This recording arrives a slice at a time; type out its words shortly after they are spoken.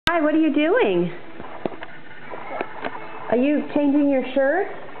Hi, what are you doing? Are you changing your shirt?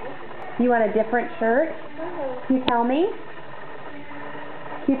 You want a different shirt? Can you tell me?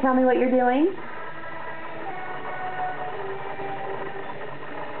 Can you tell me what you're doing?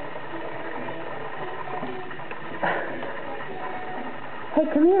 Hey,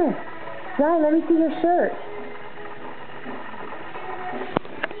 come here. Ryan, let me see your shirt.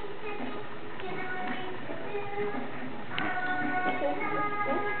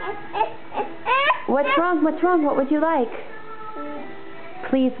 What's wrong? What's wrong? What would you like?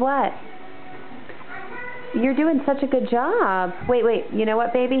 Please what? You're doing such a good job. Wait. You know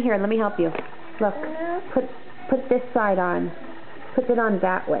what, baby? Here, let me help you. Look. Put this side on. Put it on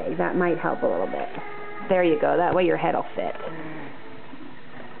that way. That might help a little bit. There you go. That way your head will fit.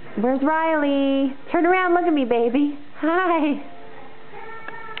 Where's Riley? Turn around. Look at me, baby. Hi.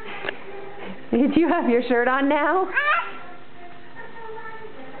 Did you have your shirt on now?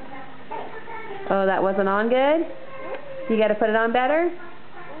 Oh, that wasn't on good? You got to put it on better?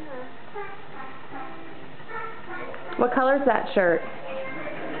 What color's that shirt?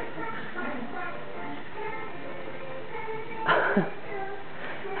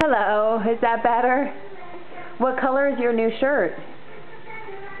 Hello, is that better? What color is your new shirt?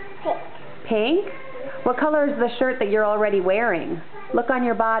 Pink. Pink? What color is the shirt that you're already wearing? Look on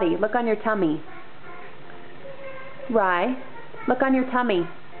your body. Look on your tummy. Rye, look on your tummy.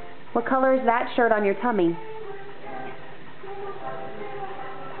 What color is that shirt on your tummy?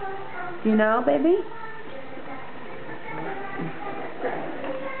 Do you know, baby?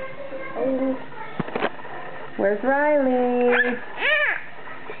 Where's Riley?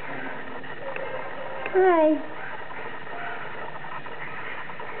 Hi.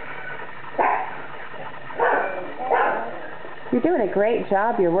 You're doing a great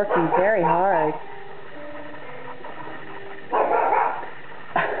job. You're working very hard.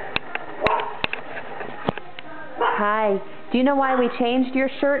 Hi. Do you know why we changed your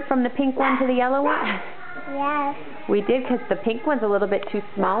shirt from the pink one to the yellow one? Yes. We did because the pink one's a little bit too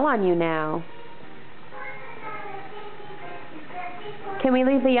small on you now. Can we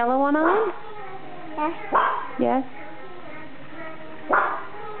leave the yellow one on? Yes. Yes?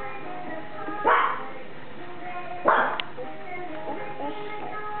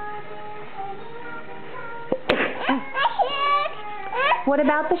 What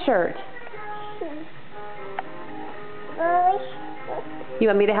about the shirt? You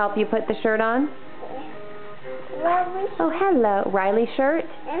want me to help you put the shirt on? Oh, hello. Riley shirt?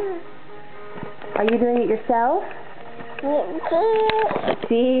 Are you doing it yourself?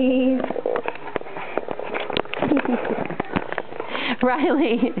 Cheese.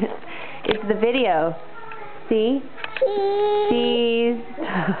 Riley, it's the video. See? Cheese.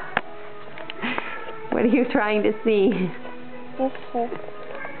 What are you trying to see?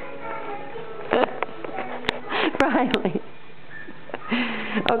 Riley.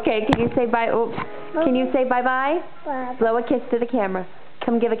 Okay, can you say bye? Oops. Can you say bye-bye? Bye. Blow a kiss to the camera.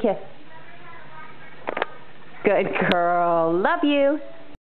 Come give a kiss. Good girl. Love you.